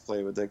chance to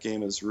play, but that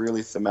game is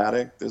really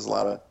thematic. There's a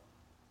lot of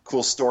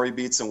cool story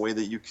beats and way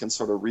that you can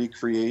sort of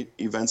recreate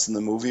events in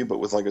the movie, but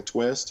with a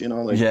twist,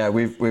 Yeah,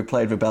 we've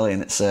played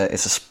Rebellion. It's a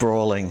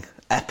sprawling,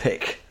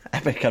 epic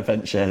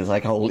adventure. It's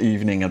like a whole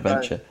evening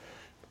adventure.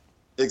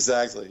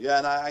 Exactly. Yeah,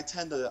 and I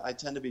tend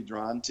to be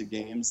drawn to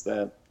games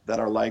that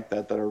are like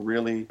that are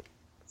really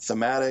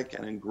thematic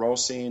and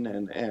engrossing,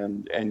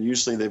 and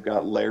usually they've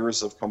got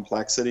layers of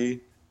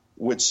complexity,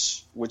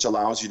 which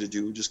allows you to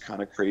do just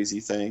kind of crazy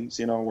things,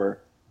 where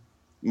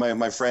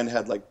my friend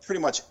had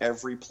pretty much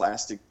every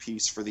plastic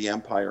piece for the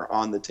Empire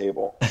on the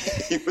table.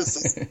 He was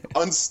this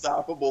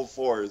unstoppable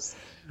force.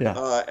 Yeah.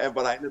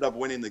 But I ended up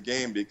winning the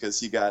game because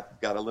he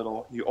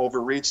he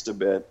overreached a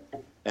bit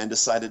and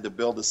decided to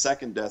build a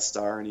second Death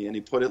Star, and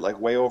he put it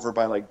way over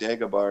by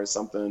Dagobah or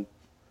something.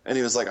 And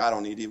he was like, I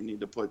don't even need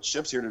to put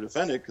ships here to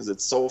defend it because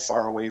it's so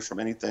far away from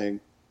anything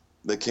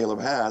that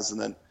Caleb has. And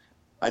then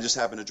I just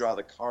happened to draw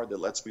the card that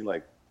lets me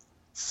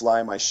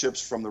fly my ships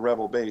from the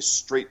Rebel base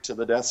straight to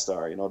the Death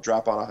Star,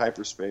 drop out of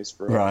hyperspace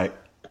for a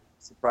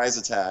surprise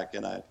attack.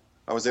 And I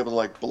was able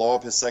to blow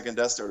up his second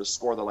Death Star to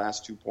score the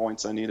last 2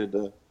 points I needed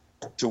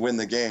to win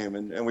the game.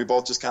 And we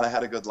both just kind of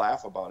had a good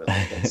laugh about it.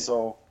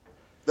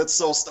 That's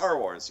so Star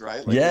Wars,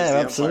 right?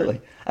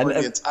 Absolutely. And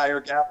the entire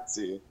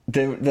galaxy.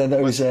 They're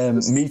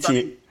those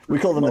meteor. We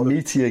call them the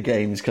meteor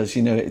games because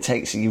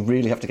you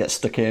really have to get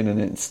stuck in,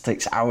 and it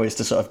takes hours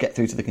to sort of get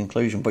through to the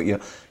conclusion. But you're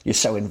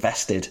so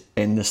invested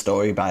in the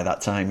story by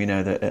that time,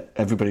 that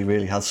everybody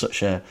really has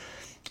such an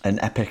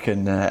epic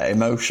and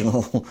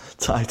emotional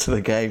tie to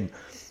the game.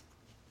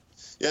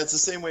 Yeah, it's the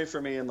same way for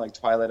me in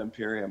Twilight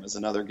Imperium is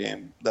another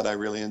game that I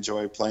really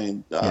enjoy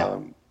playing.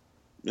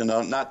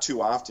 not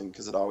too often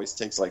because it always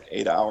takes like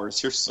 8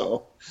 hours or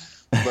so.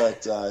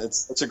 But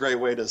it's a great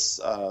way to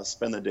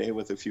spend the day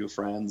with a few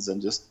friends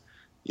and just,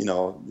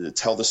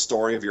 tell the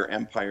story of your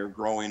empire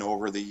growing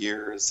over the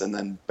years and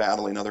then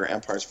battling other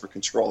empires for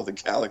control of the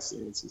galaxy.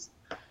 It's just,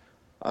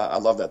 I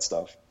love that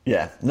stuff.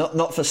 Yeah,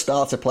 not for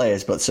starter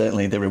players, but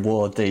certainly they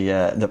reward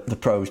the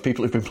pros,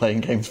 people who've been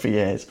playing games for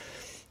years.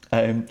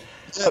 I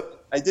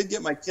did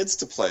get my kids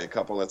to play a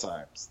couple of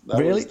times.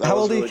 Really? How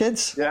old are your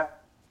kids? Yeah.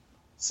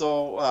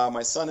 So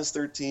my son is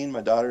 13,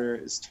 my daughter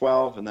is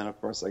 12, and then of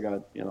course I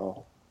got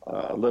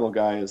a little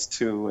guy is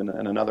 2 and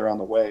another on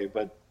the way.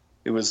 But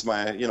it was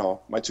my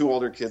 2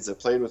 older kids that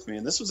played with me,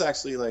 and this was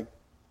actually like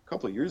a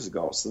couple of years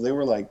ago. So they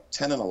were like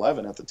 10 and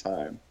 11 at the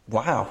time.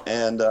 Wow.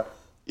 And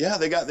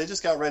they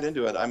just got right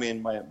into it. I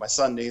mean, my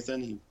son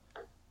Nathan,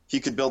 he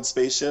could build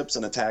spaceships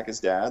and attack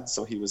his dad,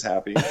 so he was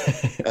happy.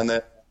 And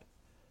then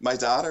my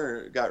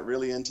daughter got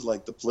really into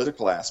like the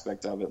political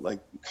aspect of it, like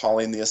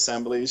calling the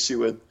assembly. She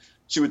would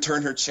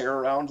turn her chair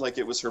around like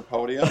it was her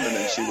podium, and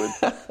then she would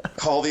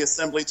call the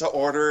assembly to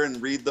order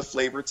and read the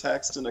flavor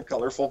text in a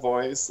colorful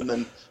voice, and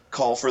then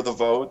call for the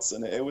votes.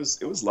 And it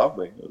was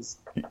lovely.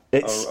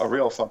 It was a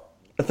real fun.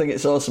 I think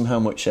it's awesome how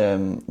much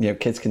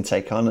kids can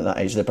take on at that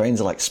age. Their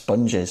brains are like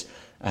sponges.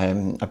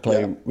 I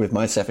play with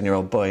my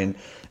 7-year-old boy,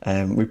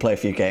 and we play a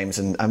few games,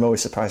 and I'm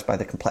always surprised by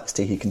the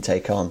complexity he can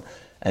take on.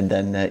 And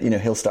then,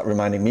 he'll start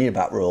reminding me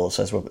about rules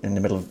as we're in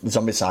the middle of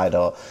Zombicide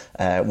or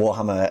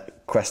Warhammer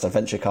Quest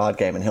Adventure card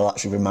game, and he'll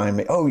actually remind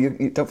me, oh,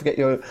 you don't forget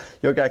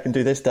your guy can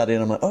do this, Daddy.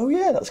 And I'm like, oh,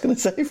 yeah, that's going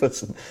to save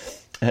us.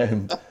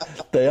 And,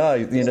 they are,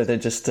 they're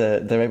just,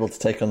 they're able to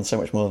take on so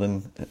much more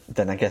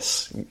than I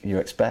guess you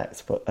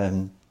expect. But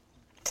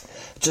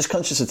just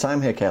conscious of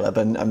time here, Caleb,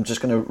 and I'm just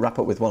going to wrap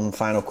up with one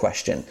final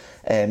question.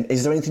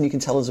 Is there anything you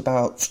can tell us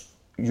about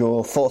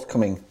your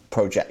forthcoming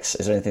projects?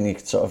 Is there anything you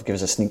could sort of give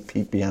us a sneak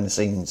peek behind the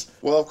scenes?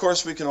 Well, of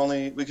course, we can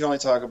only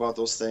talk about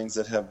those things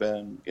that have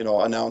been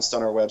announced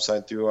on our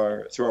website through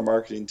our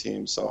marketing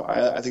team. So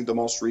I think the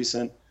most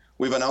recent,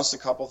 we've announced a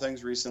couple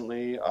things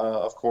recently.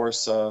 Of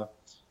course, the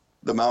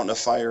Mountain of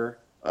Fire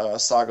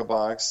Saga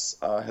box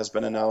has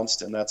been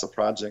announced, and that's a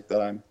project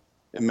that I'm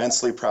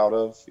immensely proud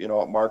of. It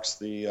marks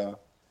the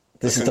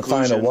this is the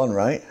final one,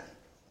 right?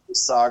 The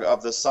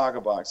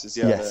Saga boxes,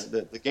 yeah. Yes.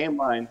 The game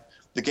line.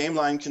 The game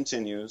line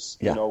continues,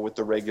 with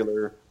the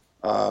regular,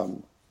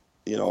 products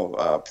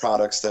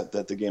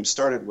that the game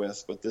started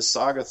with. But this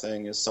Saga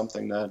thing is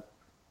something that,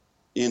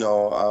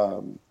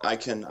 I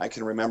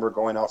can remember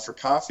going out for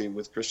coffee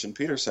with Christian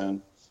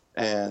Peterson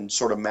and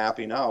sort of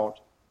mapping out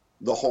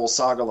the whole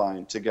Saga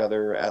line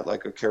together at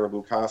like a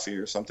Caribou Coffee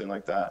or something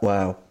like that.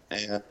 Wow.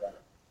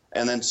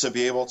 And then to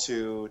be able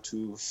to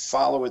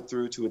follow it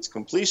through to its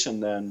completion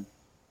then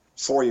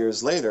 4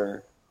 years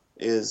later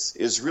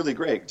is really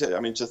great.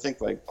 I mean, to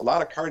think like a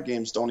lot of card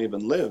games don't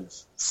even live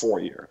 4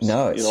 years.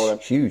 No,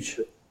 it's huge.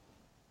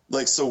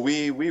 Like, so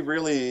we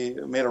really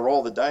made a roll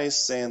of the dice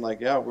saying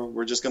like, yeah,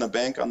 we're just going to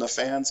bank on the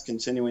fans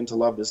continuing to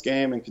love this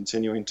game and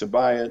continuing to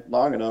buy it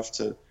long enough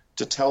to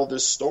tell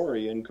this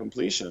story in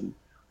completion.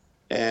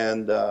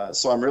 And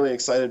so I'm really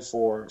excited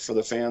for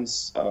the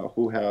fans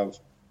who have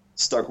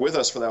stuck with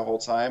us for that whole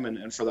time,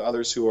 and for the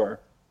others who are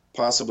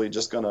possibly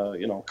just going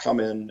to, come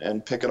in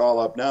and pick it all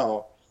up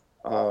now.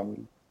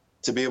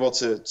 To be able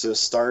to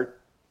start,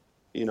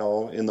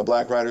 in the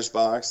Black Riders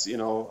box,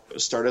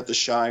 start at the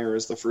Shire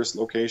as the first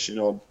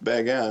location,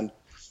 Bag End,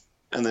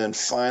 and then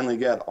finally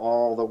get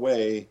all the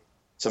way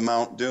to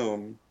Mount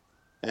Doom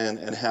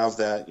and have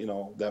that,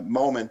 that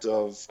moment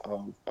of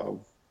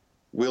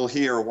will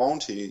he or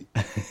won't he,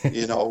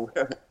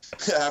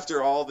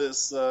 after all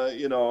this,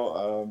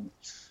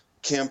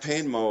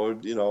 campaign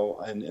mode,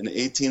 and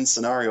 18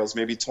 scenarios,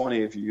 maybe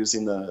 20 if you're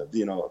using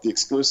the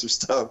exclusive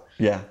stuff.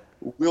 Yeah.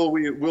 Will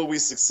we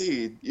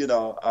succeed?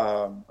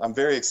 I'm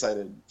very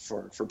excited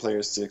for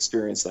players to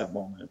experience that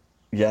moment.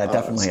 Yeah,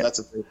 definitely. So that's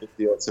a very big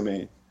deal to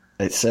me.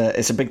 It's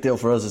a big deal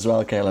for us as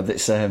well, Caleb.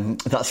 It's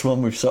that's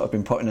one we've sort of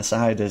been putting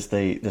aside as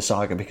the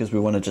Saga, because we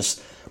want to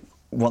just,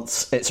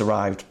 once it's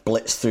arrived,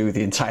 blitz through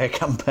the entire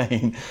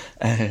campaign.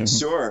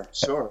 Sure.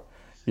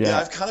 Yeah,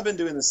 I've kind of been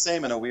doing the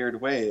same in a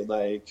weird way.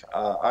 Like,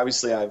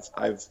 obviously,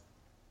 I've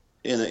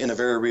in a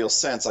very real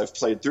sense, I've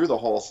played through the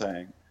whole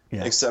thing.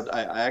 Yeah. Except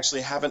I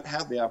actually haven't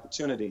had the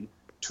opportunity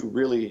to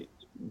really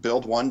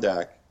build one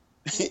deck,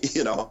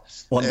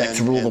 One deck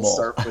to rule them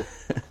all.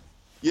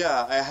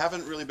 Yeah, I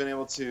haven't really been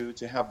able to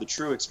have the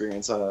true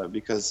experience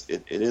because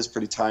it is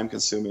pretty time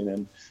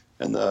consuming,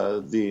 and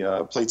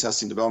the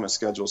playtesting development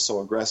schedule is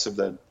so aggressive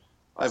that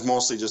I've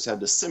mostly just had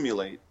to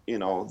simulate,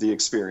 the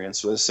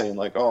experience with saying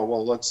like, oh,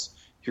 well,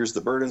 here's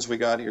the burdens we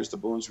got, here's the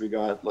boons we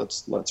got,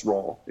 let's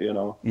roll,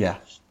 Yeah.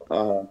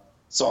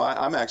 So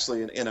I'm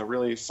actually, in a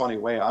really funny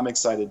way, I'm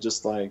excited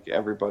just like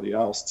everybody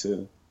else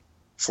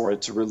for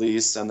it to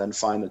release and then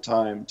find the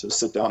time to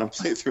sit down and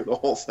play through the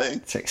whole thing.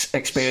 To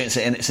experience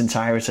it in its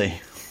entirety.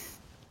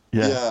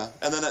 Yeah.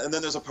 And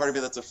then there's a part of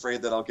me that's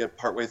afraid that I'll get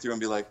partway through and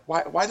be like,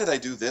 why did I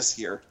do this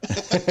here?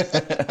 It's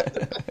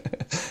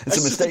a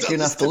mistake you're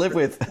going to have to live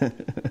with.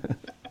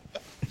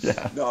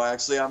 Yeah. No,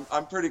 actually,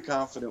 I'm pretty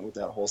confident with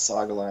that whole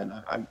saga line.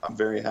 I'm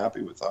very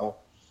happy with how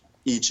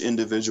each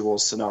individual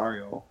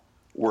scenario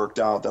worked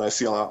out. That I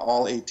feel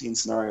all 18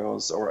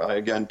 scenarios, or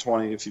again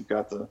 20 if you've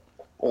got the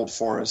Old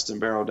Forest and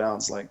Barrow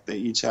Downs, like they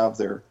each have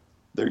their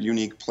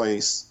unique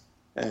place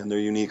and their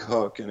unique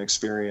hook and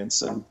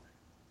experience. And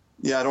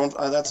yeah,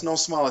 that's no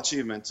small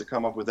achievement to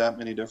come up with that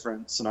many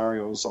different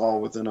scenarios,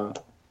 all within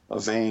a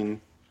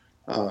vein,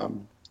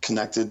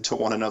 connected to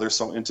one another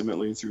so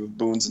intimately through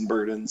boons and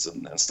burdens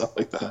and stuff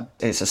like that.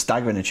 It's a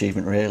staggering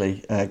achievement,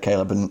 really,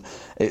 Caleb, and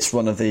it's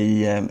one of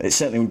the. It's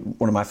certainly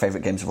one of my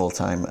favourite games of all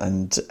time,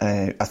 and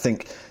I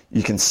think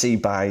you can see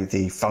by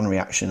the fan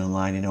reaction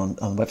online, on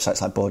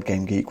websites like Board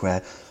Game Geek,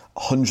 where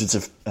hundreds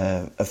of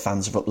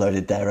fans have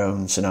uploaded their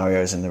own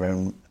scenarios and their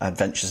own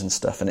adventures and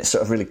stuff, and it's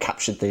sort of really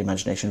captured the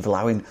imagination of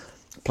allowing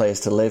players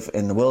to live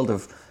in the world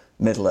of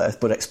Middle Earth,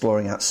 but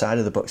exploring outside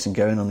of the books and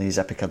going on these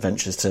epic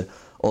adventures to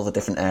all the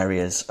different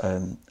areas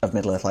of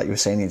Middle Earth. Like you were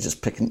saying, you're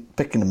just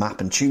picking a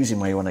map and choosing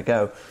where you want to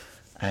go.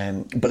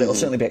 But it'll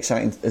certainly be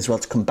exciting as well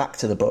to come back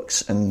to the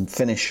books and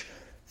finish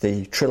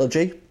the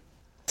trilogy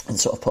and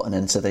sort of put an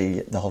end to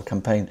the whole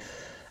campaign.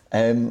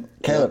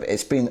 Caleb,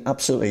 it's been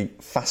absolutely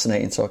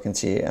fascinating talking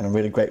to you, and I'm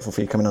really grateful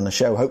for you coming on the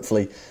show.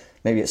 Hopefully,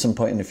 maybe at some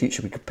point in the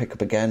future we could pick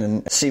up again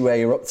and see where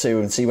you're up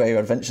to and see where your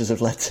adventures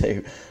have led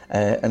to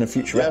in a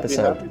future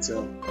episode. I'd be happy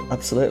to.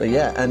 Absolutely,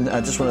 yeah. And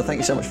I just want to thank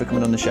you so much for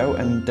coming on the show,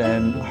 and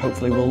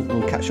hopefully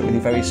we'll catch up with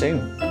you very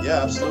soon.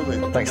 Yeah, absolutely.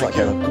 Thanks a lot,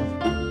 Caleb.